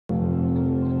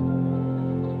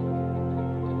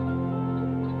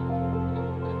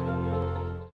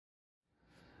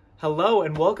Hello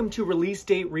and welcome to Release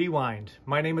Date Rewind.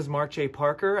 My name is Mark J.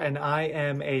 Parker and I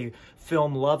am a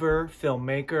film lover,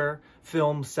 filmmaker,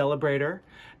 film celebrator.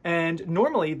 And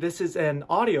normally this is an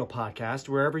audio podcast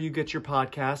wherever you get your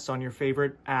podcasts on your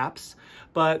favorite apps.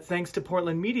 But thanks to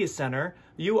Portland Media Center,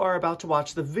 you are about to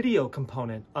watch the video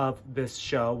component of this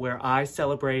show where I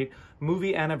celebrate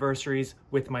movie anniversaries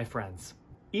with my friends.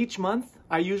 Each month,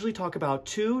 I usually talk about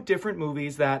 2 different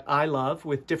movies that I love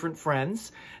with different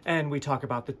friends, and we talk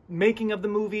about the making of the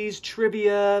movies,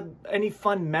 trivia, any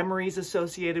fun memories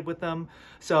associated with them.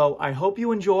 So I hope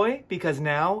you enjoy, because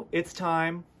now it's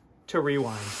time to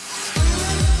rewind.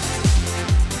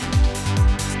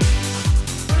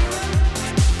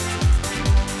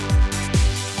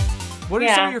 What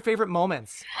are some of your favorite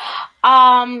moments?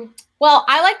 Well,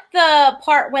 I like the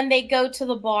part when they go to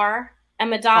the bar and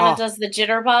Madonna does the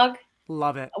jitterbug.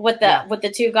 Love it. With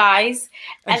the 2 guys.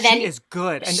 And then she is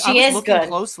good. And I was looking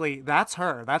closely. That's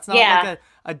her. That's not like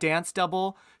a dance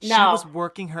double. She was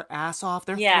working her ass off.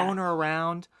 They're throwing her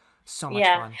around. So much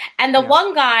fun. And the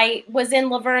one guy was in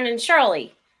Laverne and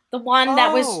Shirley. The one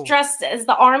that was dressed as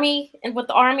the army and with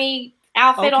the army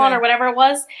outfit on or whatever it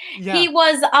was. Yeah. He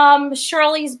was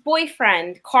Shirley's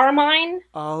boyfriend, Carmine.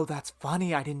 Oh, that's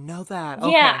funny. I didn't know that.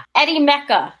 Yeah. Eddie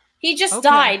Mecca. He just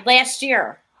died last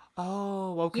year.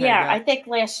 Oh, okay. Yeah, I think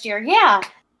last year. Yeah.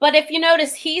 But if you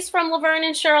notice, he's from Laverne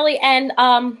and Shirley, and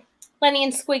Lenny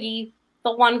and Squiggy,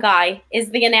 the one guy, is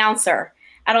the announcer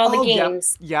at all the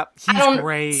games. Yep. He's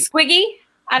great. Squiggy?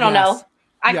 I don't know.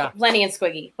 Lenny and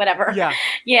Squiggy, whatever. Yeah.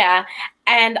 Yeah.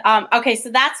 And okay,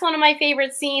 so that's one of my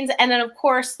favorite scenes. And then of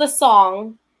course the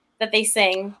song that they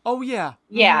sing. Oh yeah.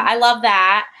 Yeah, I love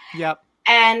that. Yep.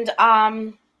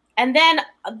 And then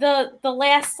the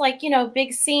last,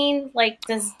 big scene,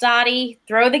 does Dottie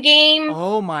throw the game?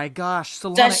 Oh my gosh.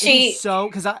 Solana,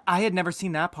 because I had never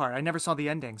seen that part. I never saw the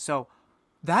ending. So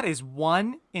that is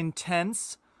one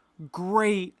intense,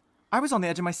 great. I was on the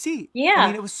edge of my seat. Yeah. I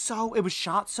mean, it was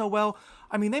shot so well.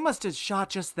 I mean, they must have shot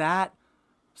just that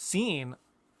scene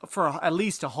for at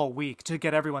least a whole week to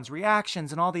get everyone's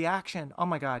reactions and all the action. Oh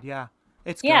my God. Yeah.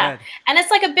 It's good. Yeah. And it's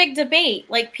like a big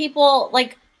debate. Like people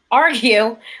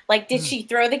argue, did she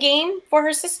throw the game for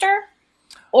her sister?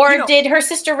 Or did her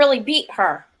sister really beat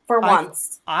her for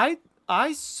once? I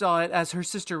saw it as her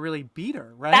sister really beat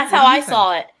her, right? That's how I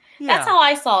saw it. Yeah. That's how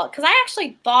I saw it. Because I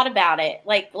actually thought about it.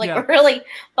 Really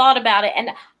thought about it. And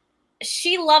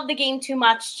she loved the game too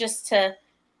much just to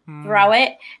throw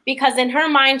it. Because in her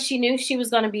mind, she knew she was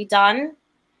going to be done.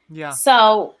 Yeah.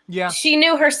 So she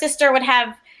knew her sister would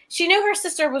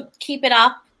keep it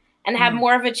up and have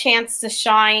more of a chance to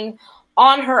shine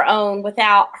on her own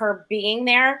without her being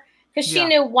there. Because she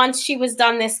knew once she was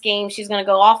done this game, she's going to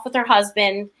go off with her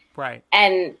husband. Right.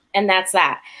 And that's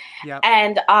that. Yeah.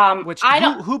 And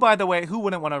who by the way, who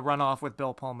wouldn't want to run off with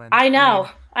Bill Pullman? I know.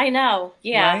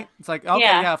 Yeah. Right? It's like, okay,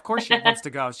 yeah, of course she wants to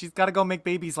go. She's got to go make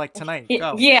babies tonight.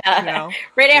 Go. Yeah.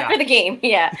 Right after the game.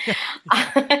 Yeah.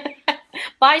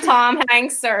 Bye, Tom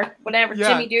Hanks or whatever.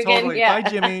 Jimmy Dugan. Totally. Yeah. Bye,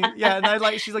 Jimmy. Yeah.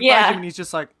 And she's like, bye, Jimmy. And he's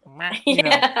just like,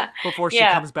 before she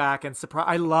comes back and surprise.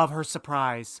 I love her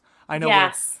surprise. I know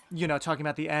we're, talking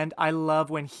about the end. I love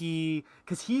when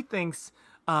because he thinks,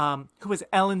 who was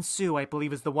Ellen Sue, I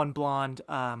believe is the one blonde,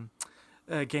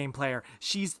 game player.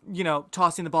 She's,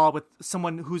 tossing the ball with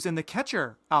someone who's in the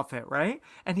catcher outfit. Right.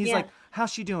 And he's like,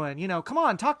 how's she doing? Come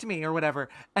on, talk to me or whatever.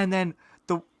 And then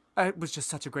it was just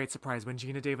such a great surprise when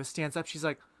Gina Davis stands up. She's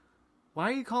like, why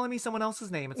are you calling me someone else's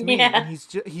name? It's me. Yeah. And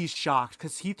he's shocked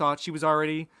because he thought she was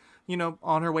already,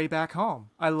 on her way back home.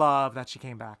 I love that she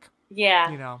came back.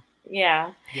 Yeah.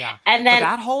 Yeah. And then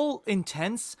that whole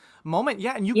intense moment.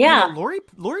 Yeah. And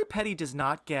Lori Petty does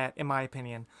not get, in my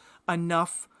opinion,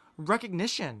 enough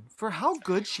recognition for how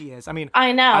good she is. I mean,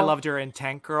 I know. I loved her in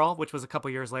Tank Girl, which was a couple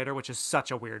years later, which is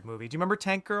such a weird movie. Do you remember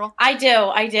Tank Girl? I do.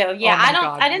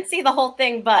 Yeah. I didn't see the whole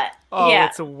thing, but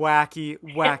it's a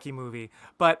wacky movie.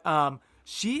 But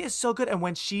she is so good. And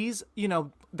when she's,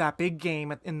 that big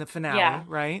game in the finale,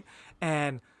 right?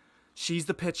 And she's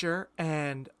the pitcher,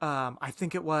 and I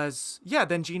think it was,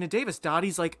 then Gina Davis,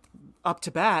 Dottie's up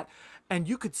to bat, and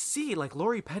you could see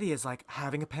Lori Petty is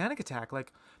having a panic attack.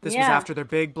 This was after their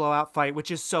big blowout fight, which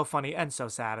is so funny and so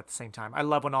sad at the same time. I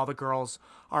love when all the girls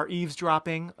are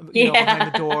eavesdropping,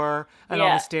 behind the door and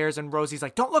on the stairs, and Rosie's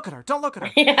like, don't look at her.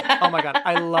 Yeah. Oh my God.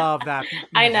 I love that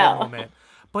moment.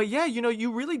 But yeah,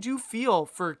 you really do feel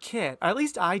for Kit. At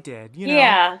least I did,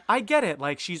 Yeah. I get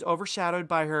it. She's overshadowed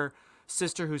by her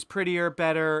sister who's prettier,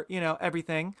 better,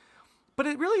 everything. But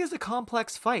it really is a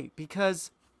complex fight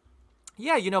because,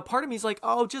 part of me is like,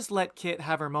 oh, just let Kit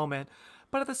have her moment.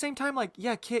 But at the same time, like,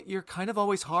 yeah, Kit, you're kind of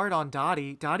always hard on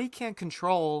Dottie. Dottie can't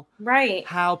control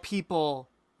how people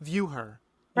view her.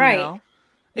 You know?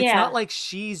 It's not like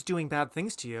she's doing bad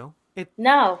things to you.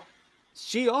 No.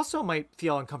 She also might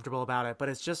feel uncomfortable about it, but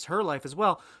it's just her life as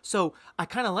well. So I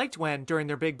kind of liked when, during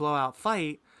their big blowout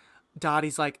fight,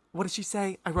 Dottie's like, what did she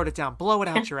say? I wrote it down. Blow it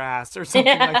out your ass or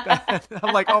something like that.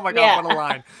 I'm like, oh my God, what a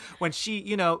line. When she,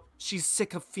 you know, she's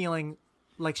sick of feeling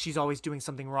like she's always doing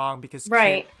something wrong because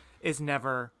Kit is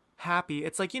never happy.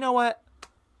 It's like, you know what?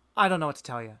 I don't know what to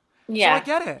tell you. Yeah. So I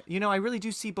get it. You know, I really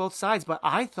do see both sides, but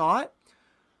I thought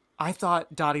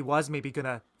Dottie was maybe going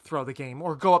to throw the game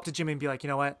or go up to Jimmy and be like, you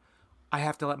know what? I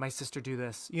have to let my sister do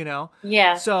this, you know?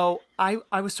 Yeah. So I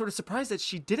was sort of surprised that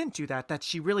she didn't do that, that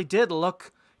she really did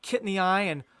look Kit in the eye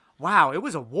and wow, it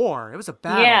was a war. It was a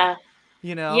battle. Yeah.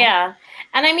 You know? Yeah.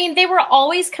 And I mean, they were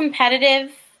always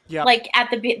competitive. Yep. Like at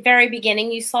the very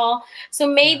beginning you saw. So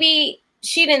maybe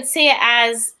she didn't see it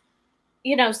as,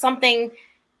 you know, something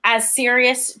as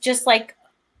serious, just like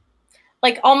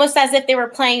almost as if they were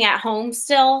playing at home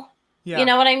still. Yeah. You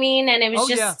know what I mean? And it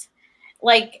was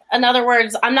like, in other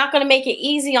words, I'm not going to make it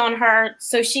easy on her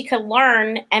so she could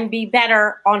learn and be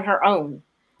better on her own.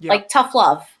 Yep. Like tough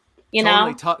love, you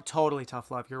know? Totally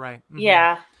tough love. You're right. Mm-hmm.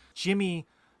 Yeah. Jimmy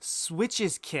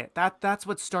switches Kit. That's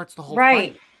what starts the whole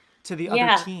fight. To the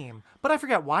other team. But I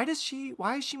forget, why is she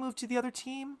moved to the other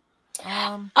team?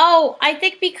 I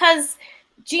think because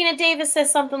Gina Davis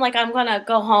says something like, I'm going to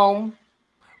go home.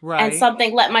 Right. And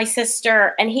something, let my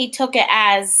sister, and he took it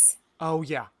as,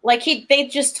 like they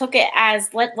just took it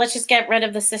as, let's just get rid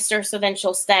of the sister so then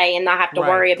she'll stay and not have to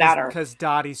worry about her. Because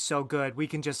Dottie's so good. We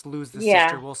can just lose the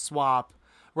sister. We'll swap.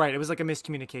 Right. It was like a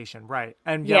miscommunication. Right.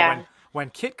 And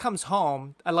when Kit comes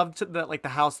home, I love the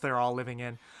house they're all living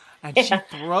in. And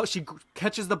she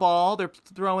catches the ball. They're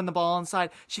throwing the ball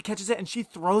inside. She catches it and she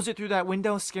throws it through that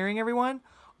window, scaring everyone.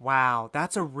 Wow,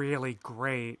 that's a really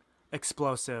great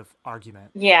explosive argument.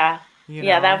 Yeah. You know?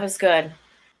 Yeah, that was good.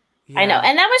 Yeah. I know.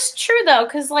 And that was true though,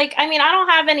 because like, I mean, I don't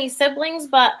have any siblings,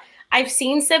 but I've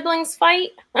seen siblings fight.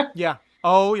 Yeah.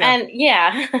 Oh yeah. And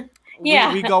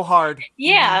yeah. We go hard.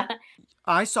 Yeah.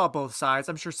 I saw both sides.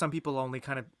 I'm sure some people only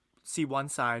kind of see one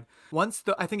side.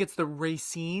 I think it's the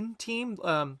Racine team,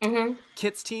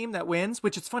 Kit's team that wins,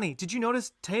 which is funny. Did you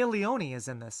notice Téa Leoni is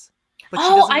in this? But she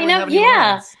doesn't really have any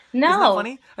lines. No. Isn't that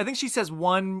funny? I think she says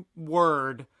one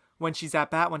word when she's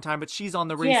at bat one time, but she's on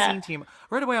the Racine team.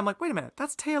 Right away, I'm like, wait a minute,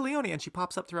 that's Téa Leoni, and she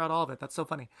pops up throughout all of it. That's so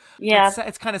funny. Yeah.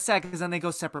 It's kind of sad because then they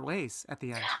go separate ways at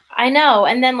the end. I know.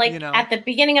 And then like at the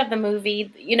beginning of the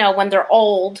movie, you know, when they're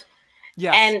old,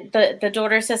 and the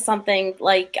daughter says something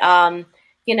like,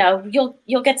 you know,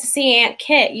 you'll get to see Aunt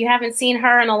Kit. You haven't seen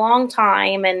her in a long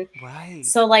time. And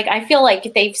so like, I feel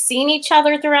like they've seen each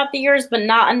other throughout the years, but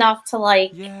not enough to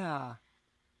like,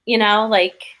 you know,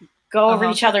 like go over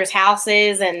each other's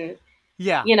houses and,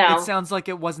 you know, it sounds like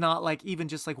it was not like even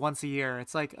just like once a year.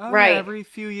 It's like, every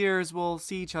few years we'll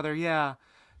see each other. Yeah.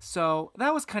 So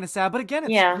that was kind of sad, but again,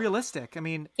 it's realistic. I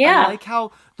mean, I like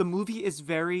how the movie is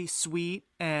very sweet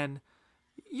and,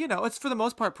 you know, it's for the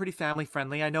most part pretty family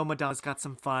friendly. I know Madonna's got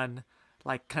some fun,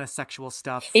 like kind of sexual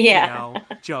stuff, you know,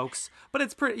 jokes, but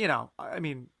it's pretty, you know, I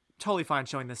mean, totally fine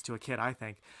showing this to a kid, I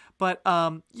think. But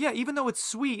even though it's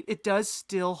sweet, it does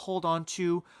still hold on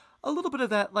to a little bit of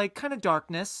that like kind of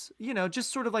darkness, you know,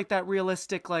 just sort of like that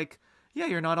realistic, like,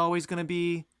 you're not always going to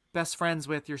be best friends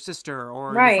with your sister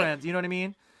or your friends. You know what I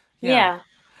mean? Yeah.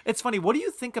 It's funny. What do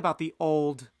you think about the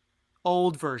old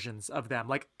versions of them?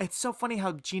 Like, it's so funny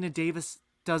how Gina Davis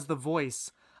does the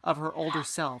voice of her older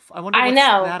self. I wonder what's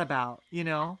that about, you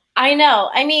know? I know.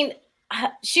 I mean,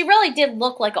 she really did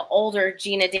look like an older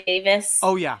Gina Davis.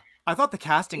 Oh, yeah. I thought the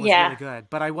casting was really good,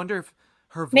 but I wonder if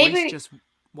her voice just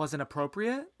wasn't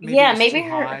appropriate. Maybe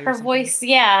her voice,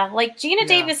 like Gina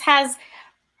Davis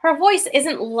her voice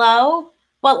isn't low,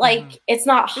 but like it's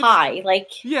not high. Like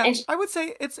I would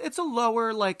say it's a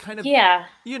lower, like kind of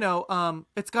you know,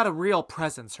 it's got a real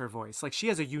presence, her voice. Like she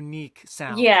has a unique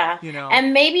sound. Yeah. You know.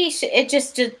 And maybe it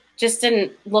just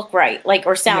didn't look right, like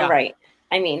or sound right.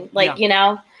 I mean, like, you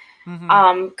know.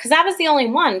 Because that was the only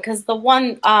one, because the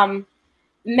one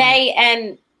May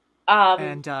and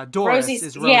Doris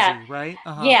is Rosie, right?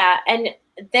 Yeah, and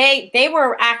they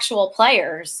were actual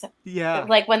players. Yeah.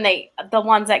 Like when the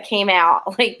ones that came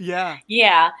out. Like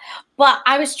yeah. But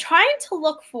I was trying to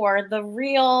look for the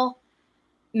real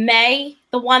May,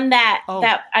 the one that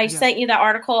I sent you the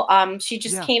article. She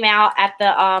just came out at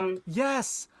the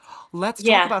Yes. Let's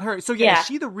talk about her. So is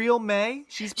she the real May?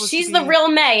 She's the real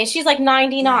May, and she's like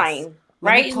 99.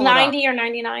 Right? 90 or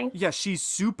 99? Yeah, she's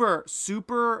super,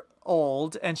 super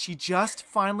old, and she just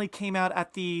finally came out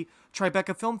at the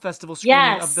Tribeca Film Festival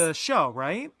screening of the show,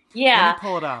 right? Yeah. Let me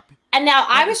pull it up. And now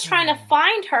I was trying to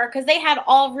find her because they had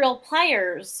all real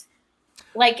players,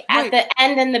 like at the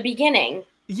end and the beginning.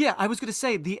 Yeah, I was going to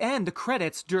say the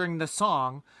credits during the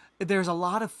song, there's a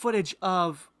lot of footage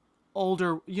of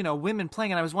older, women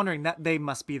playing, and I was wondering that they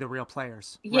must be the real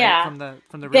players. Yeah. Right?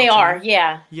 From the real They team. are,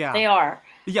 yeah. Yeah. They are.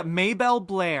 Yeah, Maybelle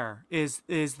Blair is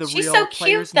the real player's name. She's so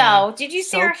cute, though. Did you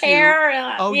see her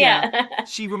hair? Oh, yeah.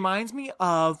 She reminds me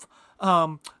of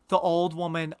the old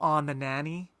woman on The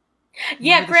Nanny.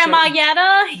 Yeah, Grandma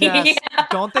Yetta. Yes. Yeah.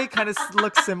 Don't they kind of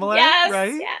look similar? Yes.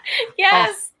 Right? Yeah.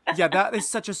 Yes. Yeah, that is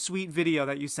such a sweet video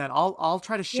that you sent. I'll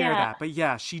try to share that. But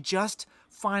yeah, she just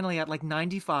finally at like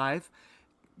 95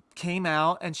 came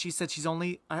out, and she said she's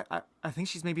only I think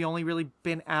she's maybe only really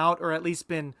been out, or at least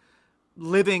been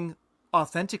living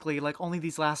authentically like only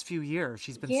these last few years.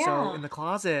 She's been so in the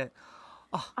closet.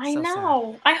 Oh, I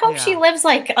know. Sad. I hope she lives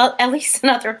like at least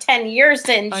another 10 years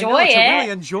to enjoy to really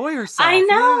enjoy herself. I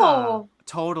know. Yeah,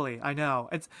 totally. I know.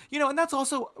 It's and that's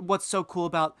also what's so cool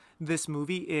about this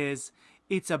movie is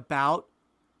it's about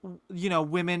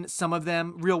women, some of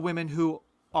them real women who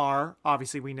are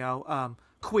obviously we know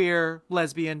queer,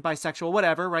 lesbian, bisexual,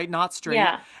 whatever, right? Not straight.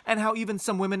 And how even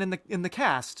some women in the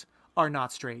cast are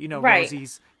not straight.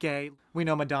 Rosie's gay. We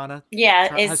know Madonna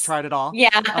has tried it all. Yeah.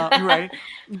 Right.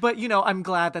 But, I'm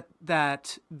glad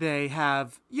that they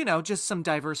have, just some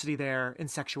diversity there in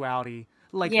sexuality,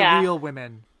 like the real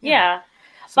women. Yeah.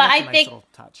 So but I think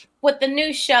with the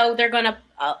new show, they're going to,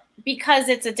 because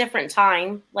it's a different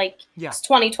time, like it's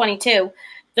 2022,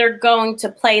 they're going to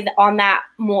play on that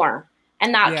more.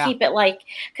 And not keep it like,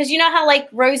 because you know how like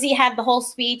Rosie had the whole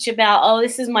speech about, oh,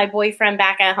 this is my boyfriend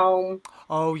back at home.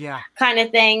 Oh, yeah. Kind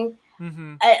of thing.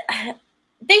 Mm-hmm.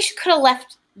 They could have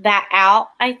left that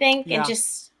out, I think, and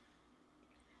just,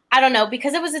 I don't know,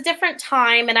 because it was a different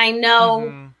time. And I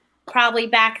know probably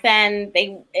back then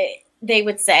they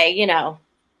would say,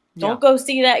 don't go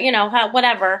see that,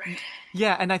 whatever.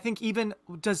 Yeah. And I think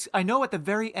I know at the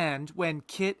very end when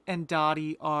Kit and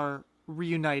Dottie are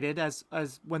reunited as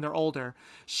when they're older,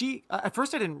 she at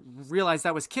first I didn't realize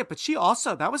that was Kit, but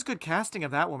that was good casting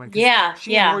of that woman. She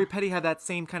and Lori Petty had that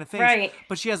same kind of face, right?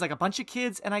 But she has like a bunch of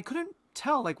kids, and I couldn't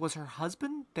tell, like, was her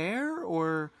husband there,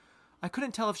 or I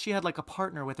couldn't tell if she had like a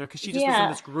partner with her because she just was in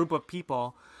this group of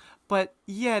people. But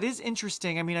yeah, it is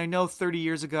interesting. I mean, I know 30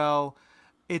 years ago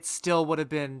it still would have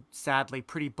been sadly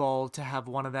pretty bold to have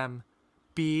one of them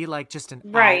be like just an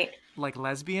out, like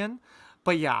lesbian.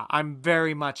 But yeah, I'm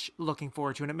very much looking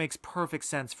forward to it. And it makes perfect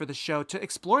sense for the show to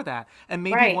explore that. And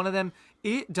maybe one of them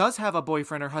does have a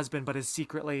boyfriend or husband, but is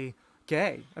secretly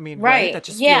gay. I mean, right? That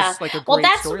just feels like a great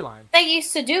storyline. What they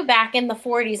used to do back in the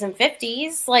 40s and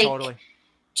 50s. Like,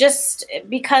 just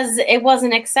because it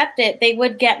wasn't accepted, they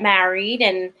would get married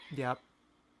and,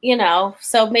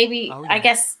 so maybe, I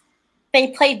guess they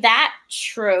played that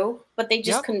true, but they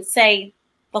just couldn't say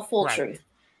the full truth.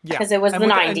 Yeah, because it was the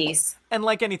 90s. And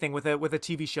like anything with a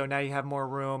TV show, now you have more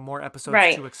room, more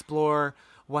episodes to explore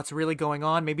what's really going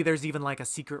on. Maybe there's even like a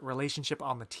secret relationship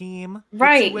on the team.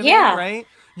 Right. Women, right.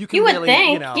 You would really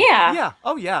think. Yeah.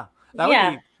 Oh yeah. That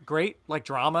would be great. Like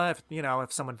drama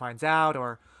if someone finds out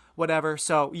or whatever.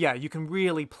 So yeah, you can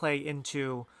really play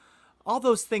into all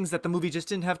those things that the movie just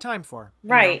didn't have time for.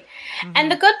 Right. Mm-hmm.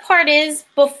 And the good part is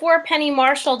before Penny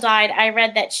Marshall died, I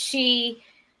read that she,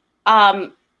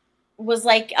 was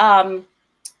like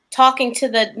talking to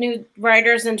the new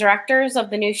writers and directors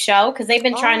of the new show because they've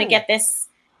been trying to get this.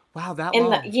 Wow, that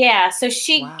long. So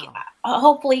she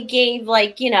hopefully gave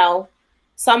like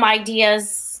some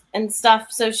ideas and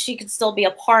stuff so she could still be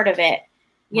a part of it.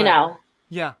 You know.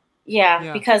 Yeah,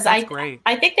 because I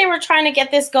think they were trying to get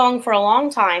this going for a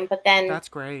long time, but then that's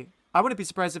great. I wouldn't be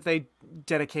surprised if they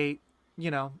dedicate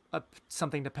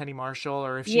something to Penny Marshall,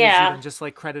 or if she was even just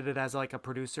like credited as like a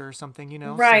producer or something,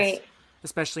 right? Since,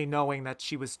 especially knowing that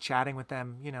she was chatting with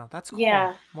them, that's cool.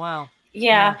 Yeah. Wow.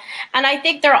 Yeah. And I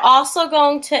think they're also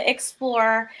going to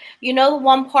explore, the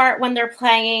one part when they're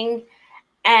playing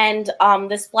and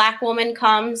this black woman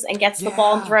comes and gets the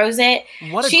ball and throws it.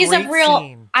 She's a real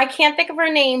scene. I can't think of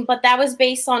her name, but that was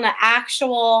based on an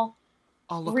actual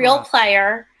real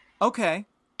player. Okay.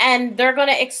 And they're going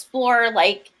to explore,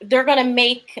 like, they're going to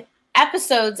make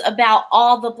episodes about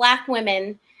all the black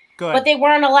women. Good. But they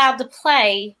weren't allowed to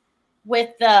play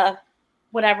with the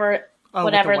whatever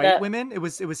with the white women. It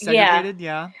was segregated.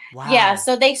 Yeah. Wow. Yeah.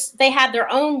 So they had their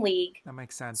own league. That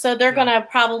makes sense. So they're going to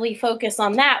probably focus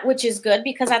on that, which is good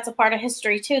because that's a part of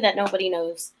history too that nobody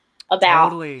knows about.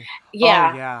 Totally.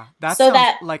 Yeah. Oh, yeah. That So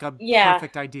sounds like a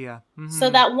perfect idea.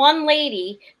 So that one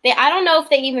lady, I don't know if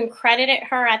they even credited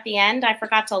her at the end. I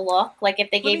forgot to look, like if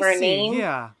they gave her a name.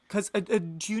 Yeah. Because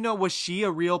do you know, was she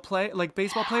a real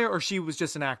baseball player, or she was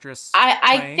just an actress?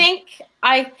 I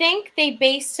think they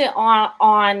based it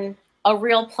on a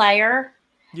real player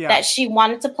that she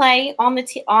wanted to play on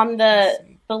the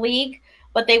league,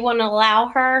 but they wouldn't allow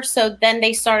her. So then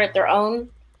they started their own.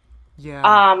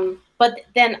 Yeah. But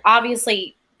then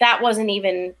obviously that wasn't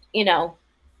even,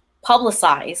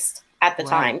 publicized at the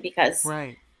time because.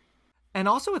 Right. And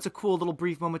also it's a cool little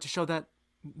brief moment to show that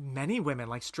many women,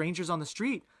 like strangers on the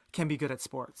street, can be good at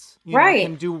sports. You know,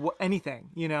 can do anything,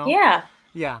 Yeah.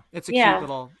 Yeah. It's a cute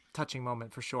little touching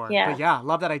moment for sure. Yeah. But yeah,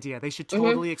 love that idea. They should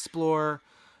totally explore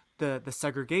the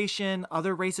segregation,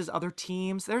 other races, other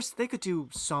teams. They could do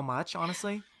so much,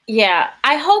 honestly. Yeah.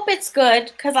 I hope it's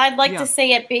good because I'd like to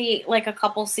see it be like a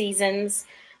couple seasons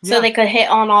so they could hit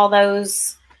on all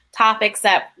those topics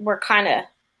that were kind of,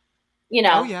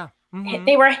 Oh, yeah. Mm-hmm.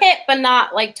 They were hit, but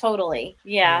not like totally.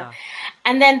 Yeah.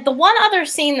 And then the one other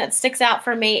scene that sticks out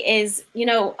for me is,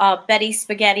 Betty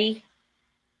Spaghetti.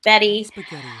 Betty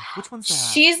Spaghetti. Which one's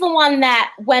that? She's the one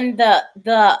that when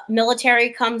the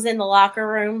military comes in the locker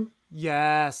room.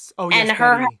 Yes. Oh, yes. And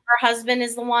her husband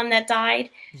is the one that died.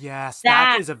 Yes.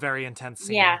 That is a very intense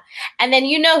scene. Yeah. And then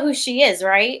you know who she is,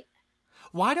 right?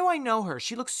 Why do I know her?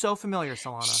 She looks so familiar,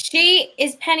 Solana. She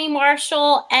is Penny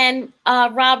Marshall and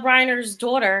Rob Reiner's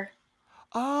daughter.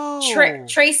 Oh.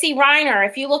 Tracy Reiner.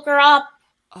 If you look her up.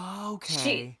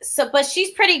 Okay. But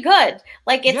she's pretty good.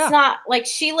 Like it's not like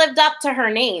she lived up to her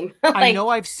name. Like, I know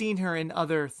I've seen her in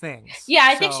other things. Yeah,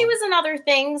 I think she was in other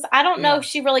things. I don't know if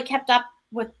she really kept up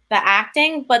with the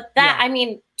acting, but I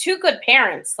mean, two good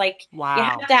parents. Like you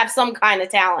have to have some kind of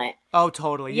talent. Oh,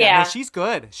 totally. Yeah. No, she's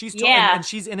good. She's and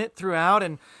she's in it throughout,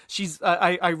 and she's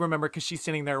I remember because she's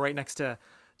sitting there right next to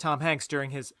Tom Hanks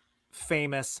during his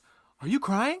famous "Are you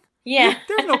crying?" Yeah.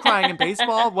 There's no crying in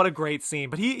baseball. What a great scene.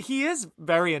 But he is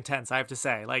very intense, I have to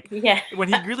say. Like when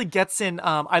he really gets in,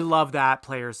 I love that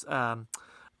player's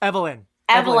Evelyn,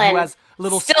 who has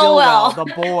little Stillwell, the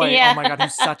boy. Oh my God,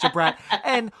 who's such a brat.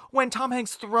 And when Tom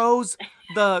Hanks throws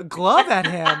the glove at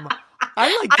him,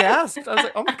 I gasped. I was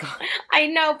like, oh my God. I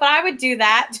know, but I would do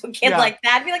that to a kid like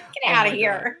that. I'd be like, get out of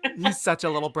here. He's such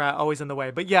a little brat, always in the way.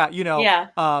 But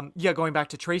going back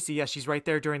to Tracy, she's right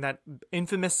there during that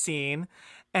infamous scene.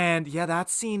 And that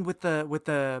scene with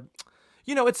the,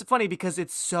 it's funny because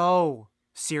it's so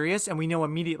serious, and we know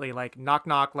immediately, like, knock,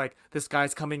 knock, like this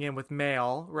guy's coming in with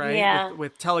mail, right? Yeah.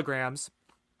 With telegrams.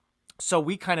 So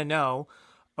we kind of know,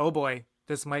 oh boy,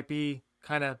 this might be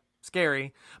kind of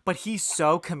scary, but he's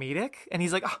so comedic, and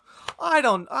he's like, oh,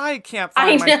 I can't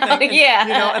find my thing.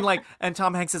 And, and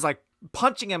Tom Hanks is like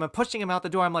punching him and pushing him out the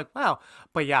door. I'm like, wow.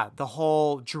 But the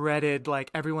whole dreaded,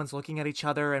 like, everyone's looking at each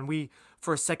other, and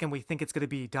for a second, we think it's going to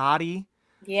be Dottie,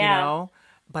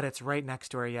 but it's right next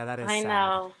to her. Yeah, that is sad. I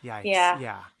know. Yikes.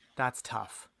 Yeah, that's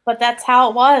tough. But that's how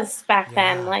it was back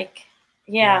then. Like,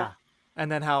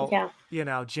 And then how,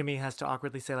 Jimmy has to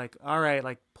awkwardly say, like, all right,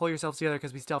 like, pull yourselves together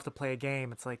because we still have to play a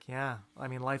game. It's like, I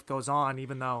mean, life goes on,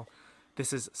 even though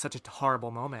this is such a horrible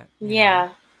moment. Yeah.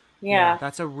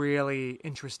 That's a really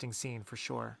interesting scene for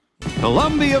sure.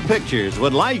 Columbia Pictures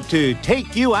would like to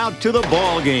take you out to the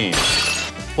ball game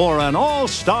for an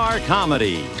all-star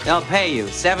comedy. They'll pay you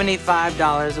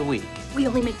 $75 a week. We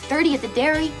only make 30 at the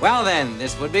dairy. Well, then,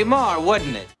 this would be more,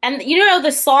 wouldn't it? And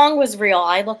the song was real.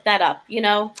 I looked that up.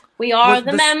 We are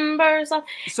the members of.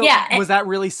 So was that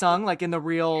really sung, like, in the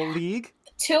real league?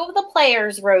 Two of the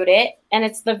players wrote it, and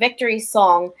it's the victory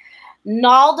song.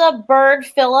 Nalda Bird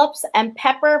Phillips and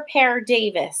Pepper Pear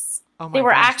Davis. Oh my they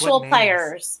were gosh, actual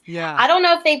players. Yeah. I don't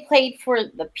know if they played for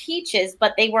the Peaches,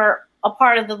 but they were a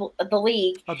part of the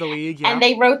league. Of the league, yeah. And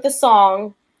they wrote the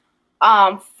song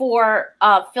for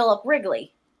Philip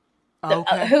Wrigley,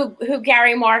 who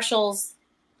Gary Marshall's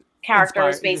character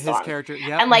is based on. His character,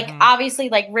 yeah. And obviously,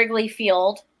 like Wrigley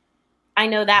Field, I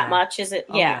know that much. Is it?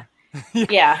 Yeah.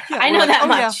 I know that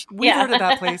much. Yeah. We've heard of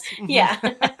that place. Yeah.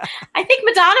 I think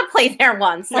Madonna played there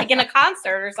once, like in a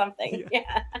concert or something.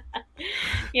 Yeah.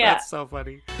 That's so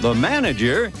funny. The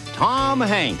manager, Tom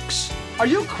Hanks. Are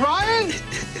you crying?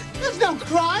 There's no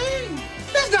crying.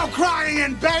 There's no crying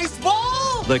in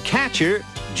baseball. The catcher,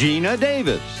 Gina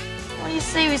Davis. What do you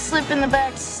say we slip in the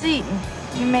back seat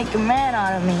and you make a man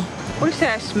out of me? What if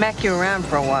I smack you around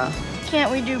for a while?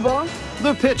 Can't we do both?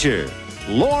 The pitcher,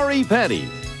 Lori Petty.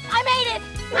 I made it!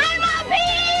 I'm a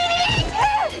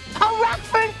peach! A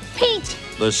Rockford peach!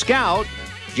 The scout,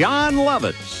 John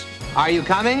Lovitz. Are you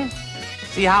coming?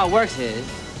 See how it works is,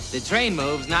 the train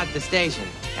moves, not the station.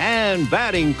 And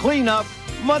batting cleanup,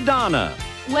 Madonna.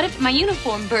 What if my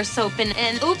uniform bursts open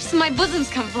and oops, my bosoms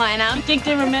come flying out? You think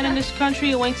there are men in this country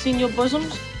who ain't seen your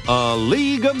bosoms? A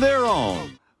league of their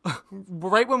own.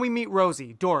 Right when we meet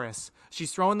Rosie, Doris,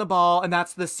 she's throwing the ball, and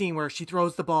that's the scene where she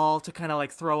throws the ball to kind of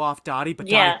like throw off Dottie, but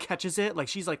Dottie catches it like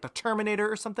she's like the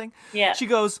Terminator or something. Yeah. She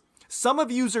goes, some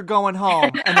of yous are going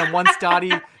home. And then once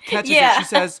Dottie catches it, she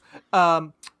says,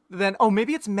 then,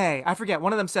 maybe it's May. I forget.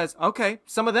 One of them says, okay,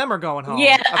 some of them are going home.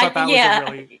 Yeah. I thought that was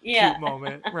a really cute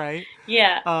moment, right?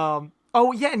 Yeah.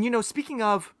 And speaking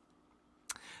of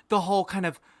the whole kind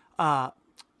of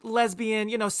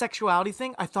lesbian, sexuality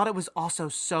thing, I thought it was also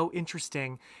so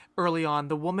interesting early on.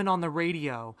 The woman on the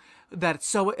radio that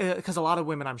because a lot of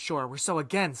women, I'm sure, were so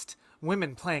against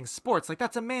women playing sports. Like,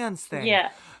 that's a man's thing.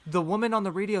 Yeah. The woman on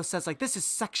the radio says, like, this is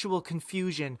sexual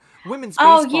confusion. Women's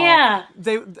baseball,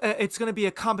 it's going to be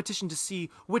a competition to see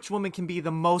which woman can be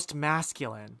the most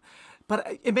masculine.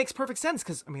 But it makes perfect sense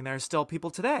because, there's still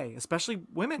people today, especially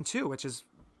women too, which is,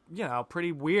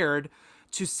 pretty weird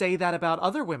to say that about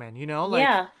other women,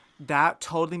 that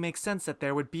totally makes sense that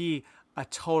there would be a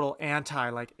total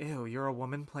anti, like, ew, you're a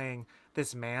woman playing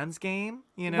this man's game,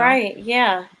 Right,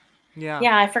 yeah. Yeah.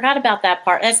 Yeah, I forgot about that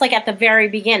part. That's like at the very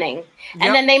beginning.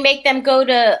 And then they make them go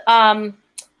to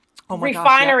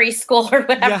refinery school or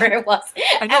whatever it was.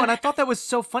 I know, and I thought that was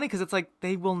so funny because it's like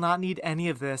they will not need any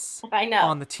of this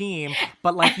on the team.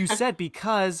 But like you said,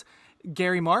 because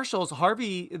Gary Marshall's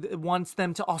Harvey wants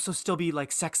them to also still be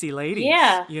like sexy ladies.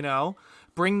 Yeah.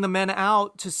 Bring the men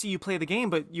out to see you play the game,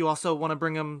 but you also want to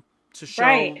bring them to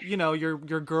show,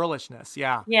 your girlishness.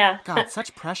 Yeah. Yeah. God,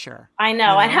 such pressure. I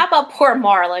know. And how about poor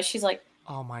Marla? She's like,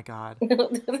 oh my God.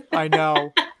 I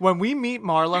know. When we meet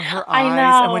Marla, her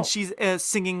eyes, and when she's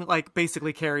singing like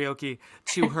basically karaoke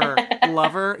to her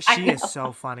lover, she is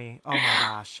so funny. Oh my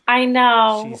gosh. I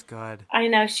know. She's good. I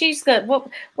know. She's good.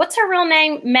 What's her real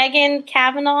name? Megan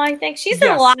Cavanaugh, I think. She's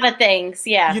in a lot of things.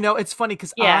 Yeah. It's funny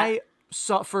because I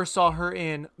first saw her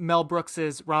in Mel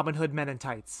Brooks's Robin Hood Men in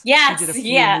Tights. Yes. She did a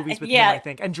few movies with him, I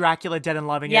think. And Dracula Dead and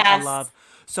Loving It, I love.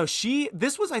 So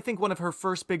this was, I think, one of her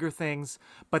first bigger things,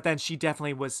 but then she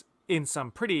definitely was in some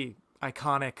pretty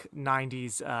iconic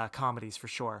 90s comedies for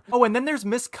sure. Oh, and then there's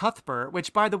Miss Cuthbert,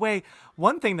 which, by the way,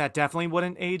 one thing that definitely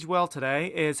wouldn't age well today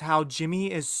is how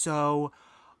Jimmy is so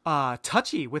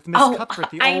touchy with Miss Cuthbert,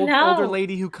 the older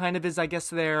lady who kind of is, I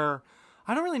guess,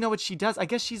 I don't really know what she does. I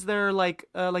guess she's their, like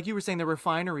you were saying, the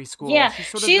refinery school. Yeah,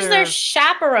 she's their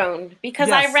chaperone because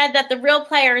I read that the real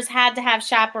players had to have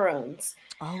chaperones.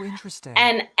 Oh, interesting.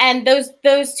 And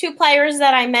those two players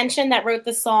that I mentioned that wrote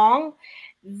the song,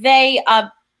 they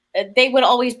would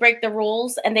always break the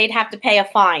rules and they'd have to pay a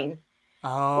fine.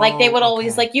 Oh, like they would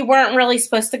always you weren't really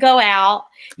supposed to go out.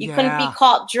 You couldn't be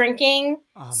caught drinking,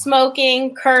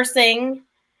 smoking, cursing,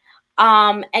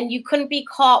 and you couldn't be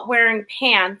caught wearing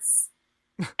pants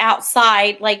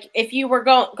outside. Like if you were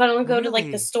going to go to like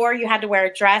the store, you had to wear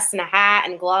a dress and a hat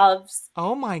and gloves.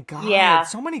 Oh my God. Yeah.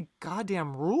 So many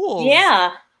goddamn rules.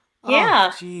 Yeah.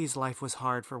 Yeah. Geez, life was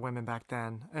hard for women back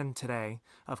then and today,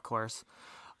 of course.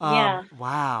 Yeah.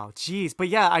 Wow. Geez. But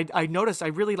yeah, I noticed, I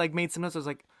really like made some notes. I was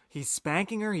like, he's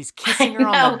spanking her. He's kissing her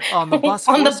on the bus.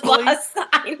 On the bus.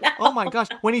 I know. Oh my gosh.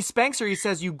 When he spanks her, he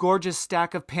says, "You gorgeous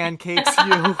stack of pancakes,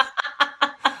 you."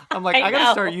 I'm like, I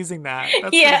gotta start using that. That's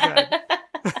pretty good.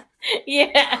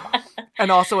 Yeah.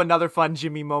 And also another fun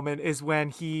Jimmy moment is when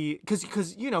because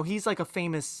he's like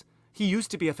he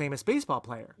used to be a famous baseball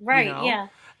player. Right, yeah.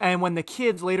 And when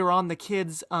later on,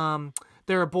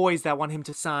 there are boys that want him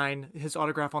to sign his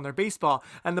autograph on their baseball.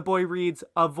 And the boy reads,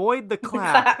 "Avoid the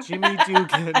clap, Jimmy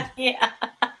Dugan." Yeah.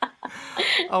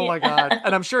 Oh my God.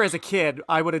 And I'm sure as a kid,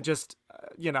 I would have just,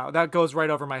 that goes right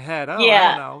over my head. Oh,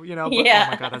 I don't know, but oh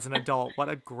my God, as an adult, what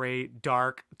a great,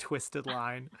 dark, twisted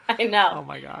line. I know. Oh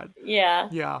my God. Yeah.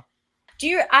 Yeah.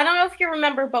 I don't know if you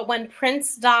remember, but when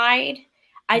Prince died,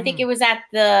 I think it was at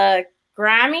the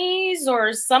Grammys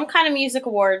or some kind of music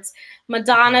awards,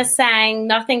 Madonna sang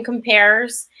 "Nothing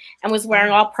Compares" and was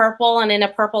wearing all purple and in a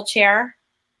purple chair.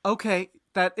 Okay.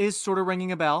 That is sort of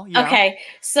ringing a bell. Yeah. Okay.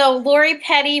 So Lori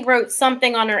Petty wrote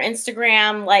something on her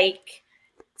Instagram, I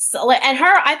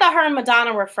thought her and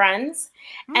Madonna were friends,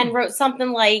 and wrote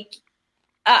something like,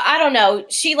 I don't know,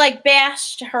 she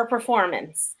bashed her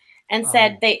performance and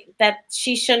said that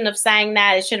she shouldn't have sang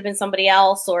that. It should have been somebody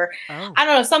else, or I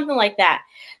don't know, something like that.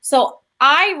 So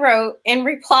I wrote in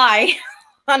reply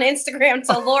on Instagram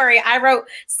to Lori, I wrote,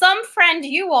 "Some friend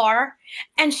you are,"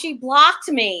 and she blocked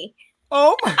me.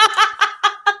 Oh my.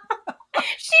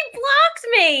 She blocked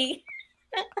me.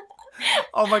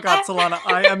 Oh my God, Solana,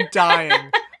 I am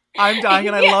dying. I'm dying,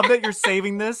 and I love that you're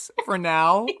saving this for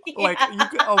now. Like,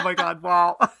 oh my God,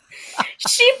 wow.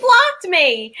 She blocked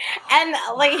me, and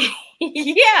like,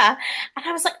 yeah, and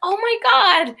I was like, oh my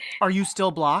God. Are you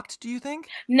still blocked, do you think?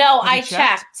 No, I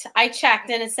checked,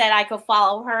 and it said I could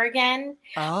follow her again.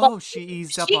 Oh, she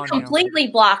eased up on you. She completely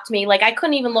blocked me. Like, I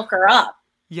couldn't even look her up.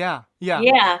 Yeah. On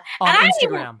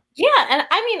Instagram. And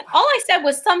I mean, all I said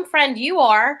was some friend you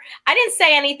are. I didn't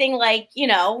say anything like, you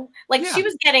know, like she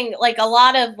was getting like a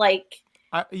lot of like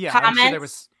comments. I'm sure there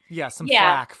was some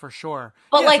flack for sure.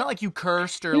 But like, it's not like you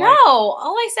cursed or no,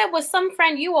 all I said was some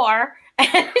friend you are,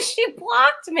 and she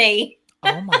blocked me.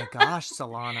 Oh my gosh,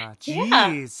 Solana.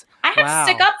 Jeez. I have to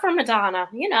stick up for Madonna,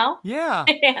 you know. Yeah.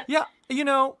 Yeah. You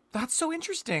know, that's so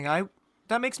interesting.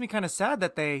 That makes me kind of sad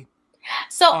that they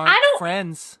aren't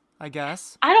friends, I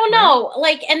guess. I don't know.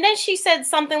 Like, and then she said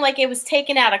something like it was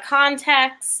taken out of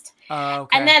context.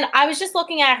 Okay. And then I was just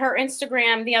looking at her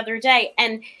Instagram the other day,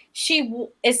 and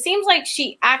it seems like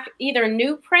she either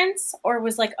knew Prince or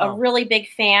was like a really big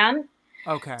fan.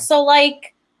 Okay. So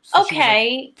like, so she was,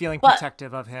 like, feeling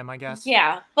protective of him, I guess.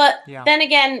 Yeah. But then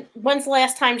again, when's the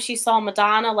last time she saw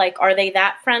Madonna? Like, are they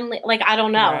that friendly? Like, I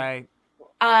don't know. Right.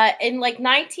 In like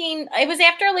it was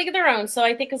after A League of Their Own, so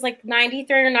I think it was like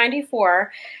 93 or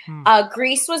 94.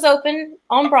 Grease was open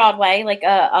on Broadway, like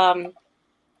a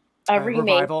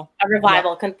remake, a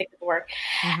revival. Couldn't think of the word.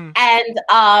 And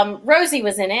Rosie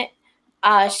was in it.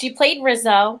 She played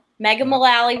Rizzo. Megan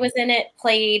Mullally was in it,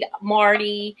 played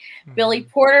Marty. Billy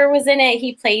Porter was in it.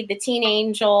 He played the Teen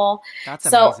Angel. That's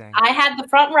So amazing. I had the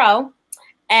front row.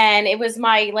 And it was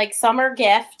my like summer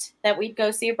gift that we'd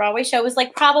go see a Broadway show. It was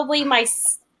like probably my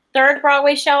third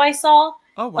Broadway show I saw,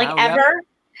 like ever.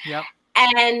 Yep.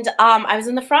 And I was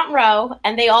in the front row,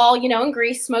 and they all, you know, in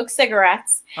Greece smoked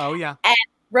cigarettes. Oh yeah. And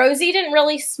Rosie didn't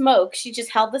really smoke. She just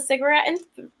held the cigarette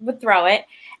and would throw it.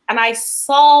 And I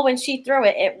saw when she threw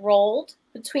it, it rolled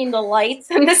between the lights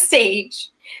and the stage.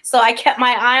 So I kept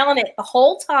my eye on it the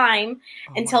whole time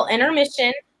until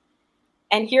intermission.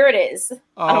 And here it is.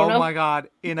 Oh my God!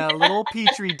 In a little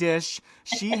petri dish,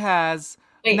 she has.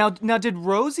 Now, did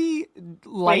Rosie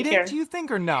light it? Do you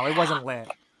think, or no? It wasn't lit.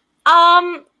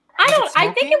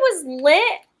 I think it was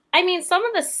lit. I mean, some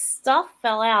of the stuff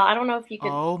fell out. I don't know if you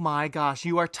could. Oh my gosh!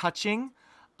 You are touching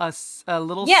a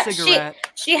little cigarette.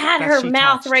 She had her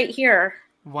mouth right here.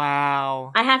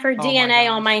 Wow. I have her DNA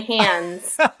on my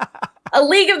hands. A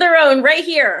League of Their Own, right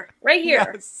here,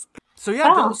 Yes. So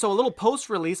yeah, so a little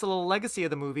post-release, a little legacy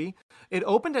of the movie. It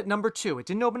opened at number 2. It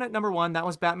didn't open at number 1. That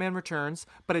was Batman Returns.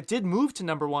 But it did move to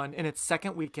number 1 in its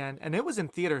second weekend, and it was in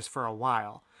theaters for a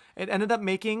while. It ended up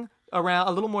making around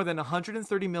a little more than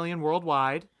 130 million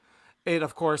worldwide. It,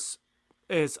 of course,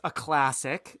 is a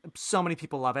classic. So many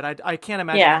people love it. I can't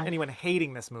imagine anyone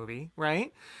hating this movie,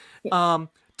 right?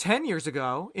 10 years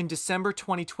ago, in December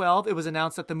 2012, it was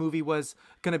announced that the movie was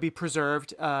going to be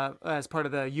preserved as part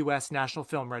of the U.S. National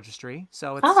Film Registry.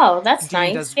 So it's that's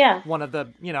nice. Yeah, one of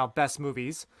the best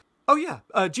movies. Oh yeah,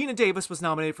 Gina Davis was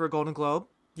nominated for a Golden Globe.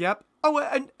 Yep.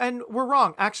 Oh, and we're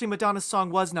wrong. Actually, Madonna's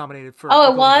song was nominated for.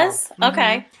 Oh, it was?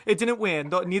 Okay. It didn't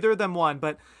win. Neither of them won,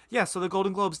 but yeah. So the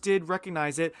Golden Globes did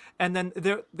recognize it, and then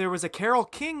there was a Carole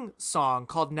King song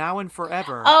called "Now and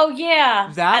Forever." Oh yeah.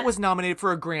 That was nominated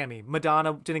for a Grammy.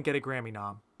 Madonna didn't get a Grammy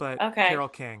nom, but Carole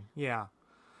King, yeah.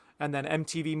 And then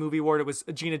MTV Movie Award. It was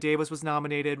Gina Davis was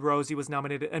nominated. Rosie was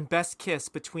nominated, and Best Kiss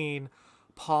between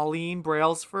Pauline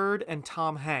Brailsford and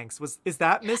Tom Hanks is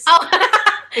that Miss?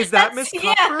 Is that Miss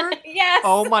Cuthbert? Yes.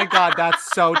 Oh my God,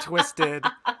 that's so twisted.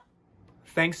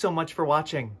 Thanks so much for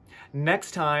watching.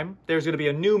 Next time, there's going to be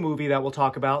a new movie that we'll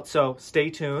talk about, so stay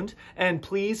tuned. And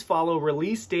please follow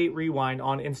Release Date Rewind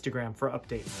on Instagram for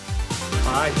updates.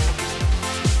 Bye.